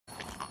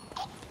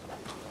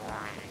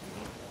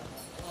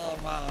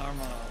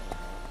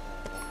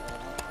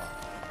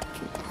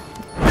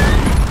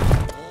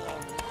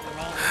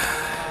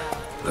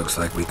Looks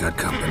like we got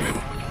company.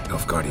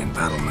 Nilfgaardian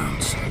battle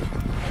mounts.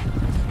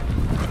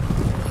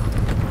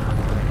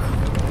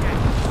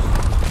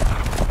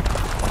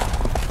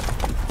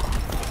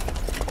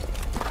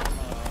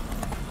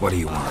 What do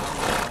you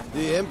want?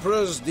 The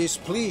Emperor's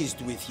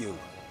displeased with you.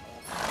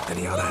 Then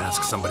he ought to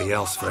ask somebody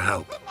else for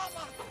help.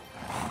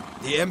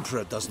 The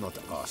Emperor does not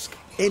ask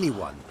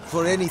anyone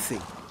for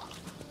anything.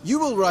 You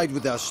will ride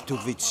with us to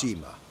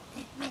Vizima.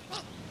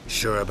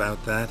 Sure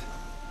about that?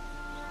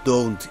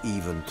 Don't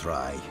even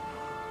try.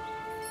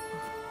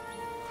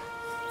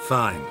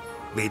 Fine.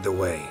 Lead the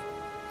way.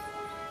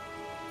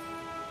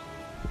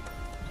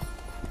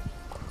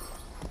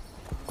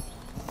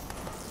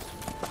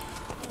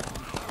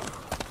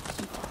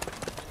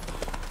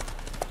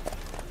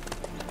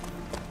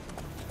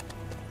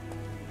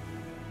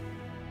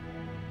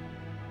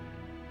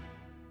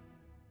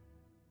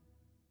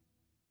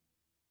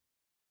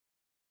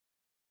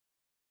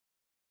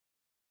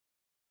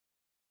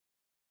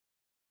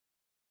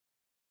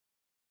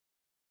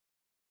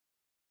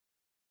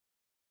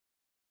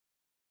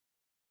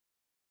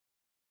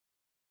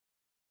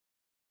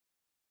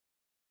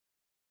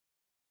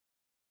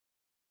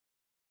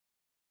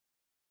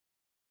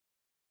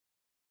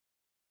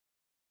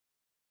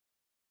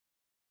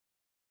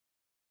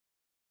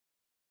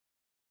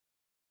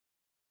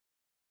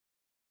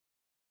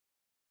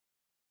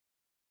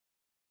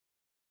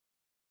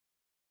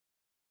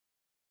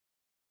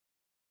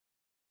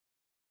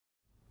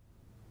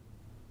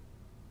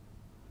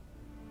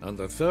 And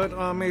the Third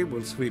Army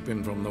will sweep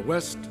in from the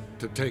west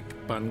to take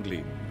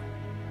Banglin.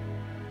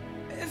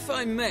 If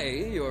I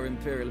may, Your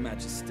Imperial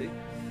Majesty,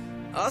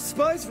 our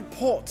spies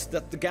report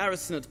that the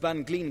garrison at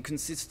Banglin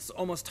consists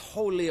almost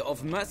wholly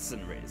of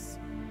mercenaries.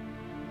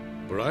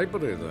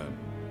 Bribery, then.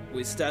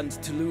 We stand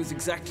to lose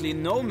exactly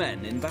no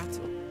men in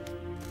battle.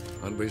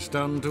 And we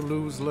stand to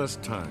lose less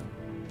time.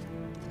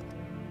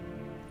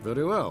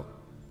 Very well.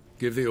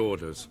 Give the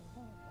orders.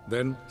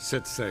 Then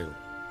set sail.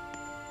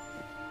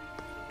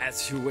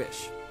 As you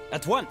wish.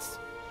 At once!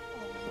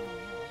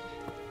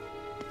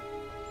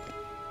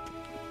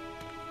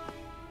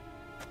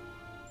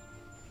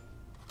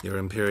 Your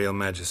Imperial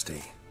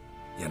Majesty,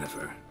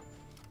 Yennefer.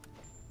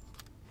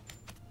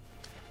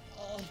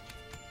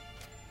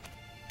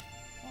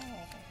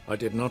 I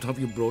did not have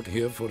you brought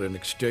here for an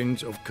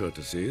exchange of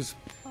courtesies.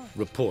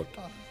 Report.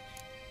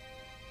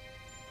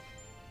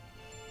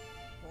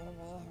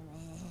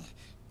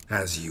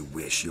 As you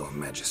wish, Your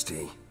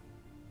Majesty.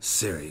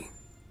 Ciri.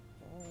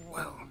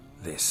 Well,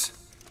 this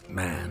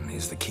man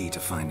is the key to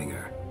finding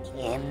her.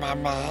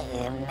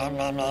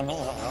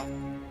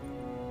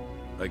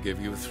 I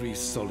give you 3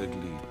 solid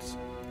leads.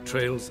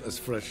 Trails as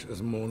fresh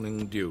as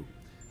morning dew.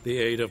 The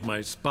aid of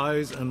my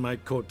spies and my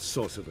court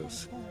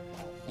sorcerers.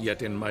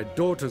 Yet in my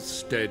daughter's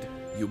stead,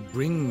 you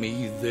bring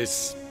me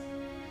this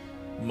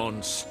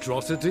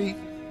monstrosity?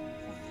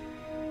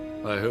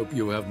 I hope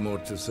you have more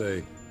to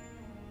say.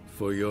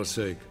 For your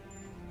sake.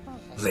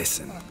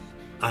 Listen,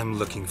 I'm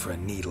looking for a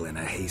needle in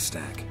a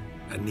haystack.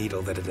 A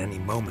needle that at any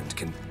moment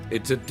can...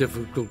 It's a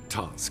difficult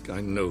task, I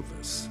know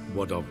this.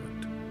 What of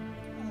it?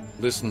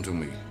 Listen to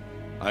me.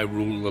 I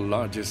rule the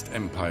largest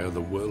empire the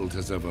world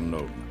has ever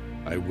known.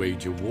 I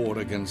wage a war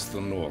against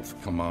the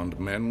North, command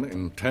men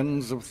in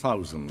tens of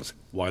thousands,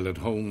 while at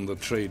home the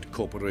trade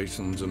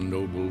corporations and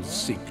nobles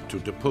seek to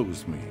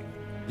depose me.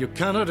 You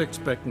cannot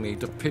expect me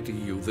to pity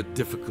you the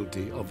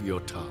difficulty of your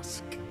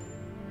task.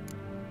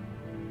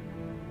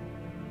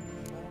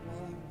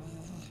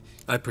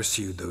 I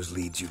pursued those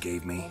leads you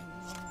gave me.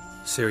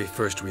 Ciri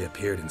first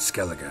reappeared in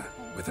Skellige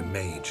with a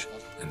mage,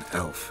 an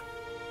elf.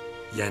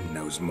 Yen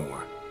knows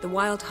more. The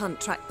Wild Hunt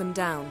tracked them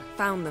down,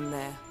 found them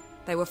there.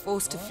 They were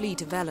forced to flee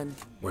to Velen.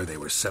 Where they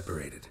were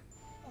separated.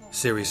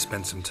 Ciri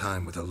spent some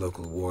time with a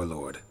local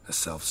warlord, a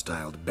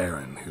self-styled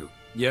baron who...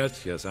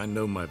 Yes, I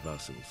know my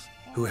vassals.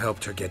 Who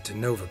helped her get to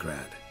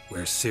Novigrad,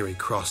 where Ciri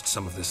crossed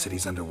some of the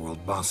city's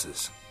underworld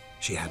bosses.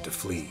 She had to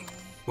flee.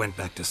 Went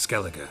back to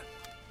Skellige,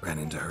 ran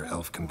into her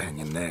elf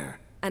companion there.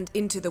 And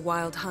into the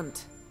Wild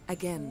Hunt,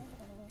 again.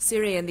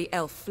 Ciri and the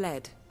elf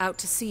fled, out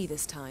to sea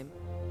this time.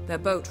 Their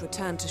boat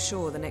returned to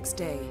shore the next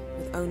day,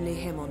 with only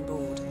him on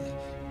board.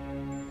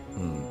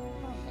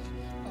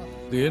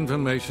 The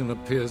information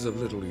appears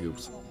of little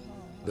use,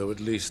 though at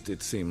least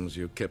it seems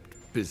you kept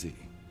busy.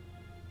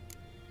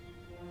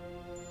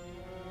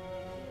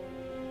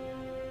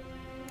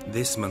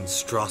 This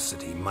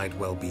monstrosity might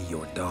well be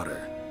your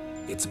daughter.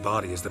 Its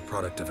body is the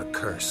product of a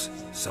curse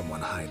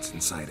someone hides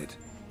inside it.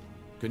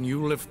 Can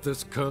you lift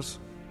this curse?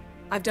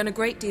 I've done a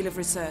great deal of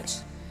research,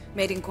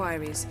 made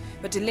inquiries,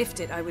 but to lift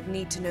it I would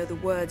need to know the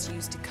words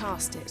used to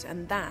cast it,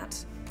 and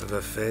that...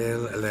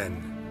 Vafel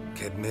Elen,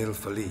 Kedmil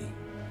Fali.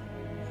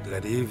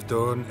 Gladiv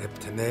Dorn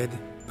Eptened,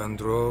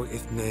 Bandro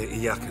Ithne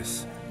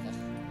Iacus.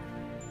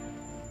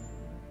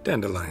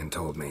 Dandelion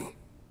told me.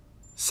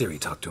 Ciri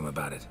talked to him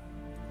about it.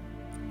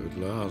 At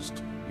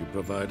last, you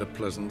provide a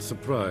pleasant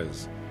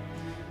surprise.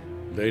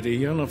 Lady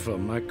Yennefer,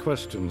 my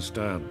question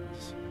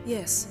stands.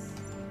 Yes.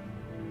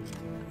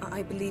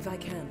 I believe I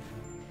can.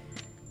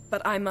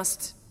 But I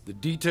must... The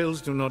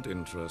details do not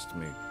interest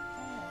me.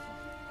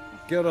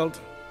 Geralt,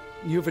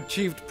 you've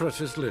achieved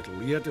precious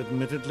little, yet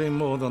admittedly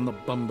more than the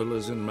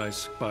bumblers in my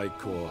spy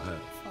corps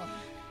have.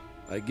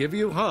 I give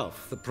you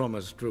half the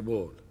promised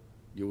reward.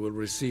 You will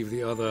receive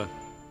the other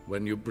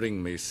when you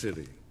bring me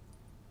Ciri.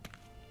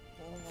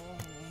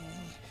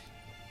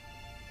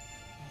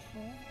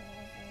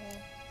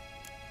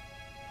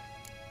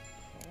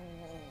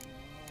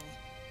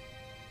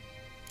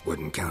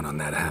 Wouldn't count on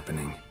that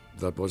happening.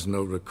 That was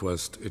no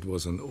request, it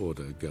was an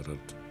order,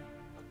 Geralt.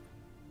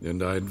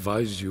 And I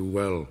advise you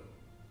well.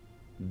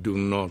 Do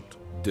not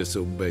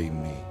disobey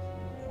me.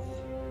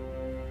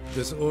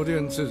 This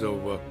audience is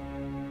over.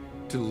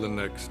 Till the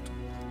next.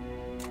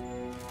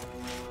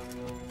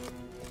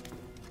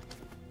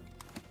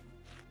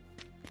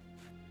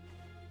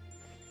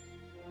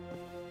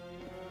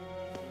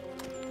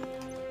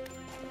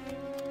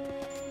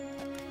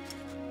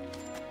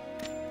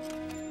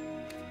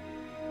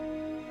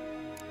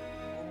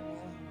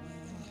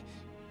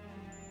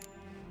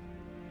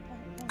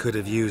 Could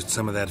have used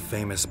some of that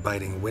famous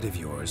biting wit of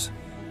yours.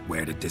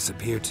 Where'd it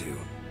disappear to?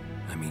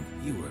 I mean,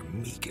 you were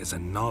meek as a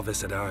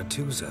novice at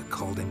Aretuza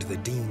called into the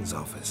Dean's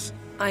office.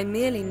 I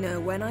merely know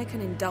when I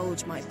can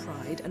indulge my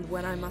pride and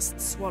when I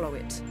must swallow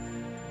it.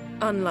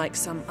 Unlike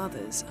some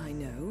others, I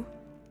know.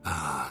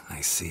 Ah,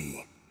 I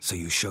see. So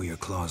you show your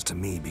claws to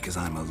me because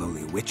I'm a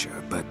lowly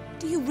witcher, but...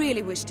 Do you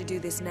really wish to do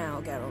this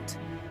now, Geralt?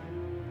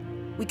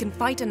 We can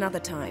fight another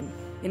time,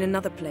 in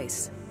another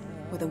place,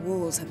 where the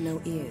walls have no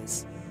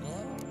ears.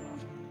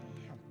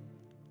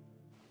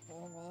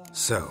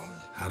 So,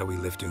 how do we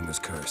lift Uma's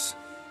curse?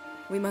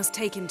 We must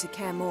take him to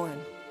Kaer Morhen.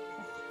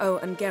 Oh,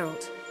 and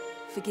Geralt,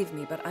 forgive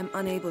me, but I'm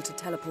unable to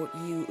teleport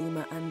you,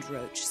 Uma, and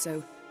Roach,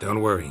 so... Don't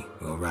worry,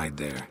 we'll ride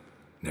there.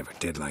 Never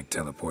did like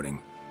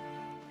teleporting.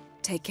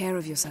 Take care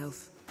of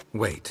yourself.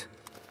 Wait.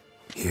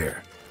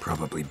 Here,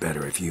 probably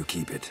better if you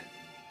keep it.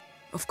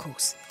 Of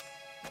course.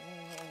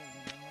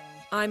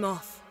 I'm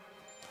off.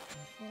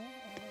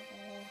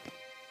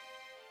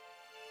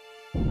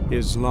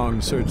 His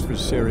long search for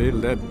Ciri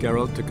led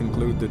Geralt to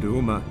conclude that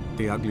Uma,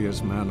 the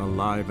ugliest man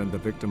alive and the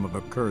victim of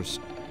a curse,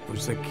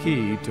 was the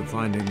key to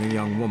finding the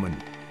young woman.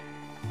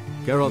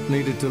 Geralt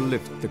needed to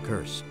lift the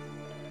curse,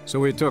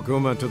 so he took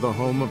Uma to the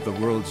home of the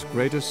world's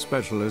greatest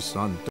specialist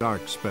on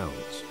dark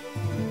spells,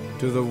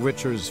 to the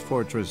Witcher's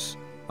fortress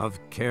of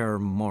Kaer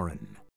Morhen.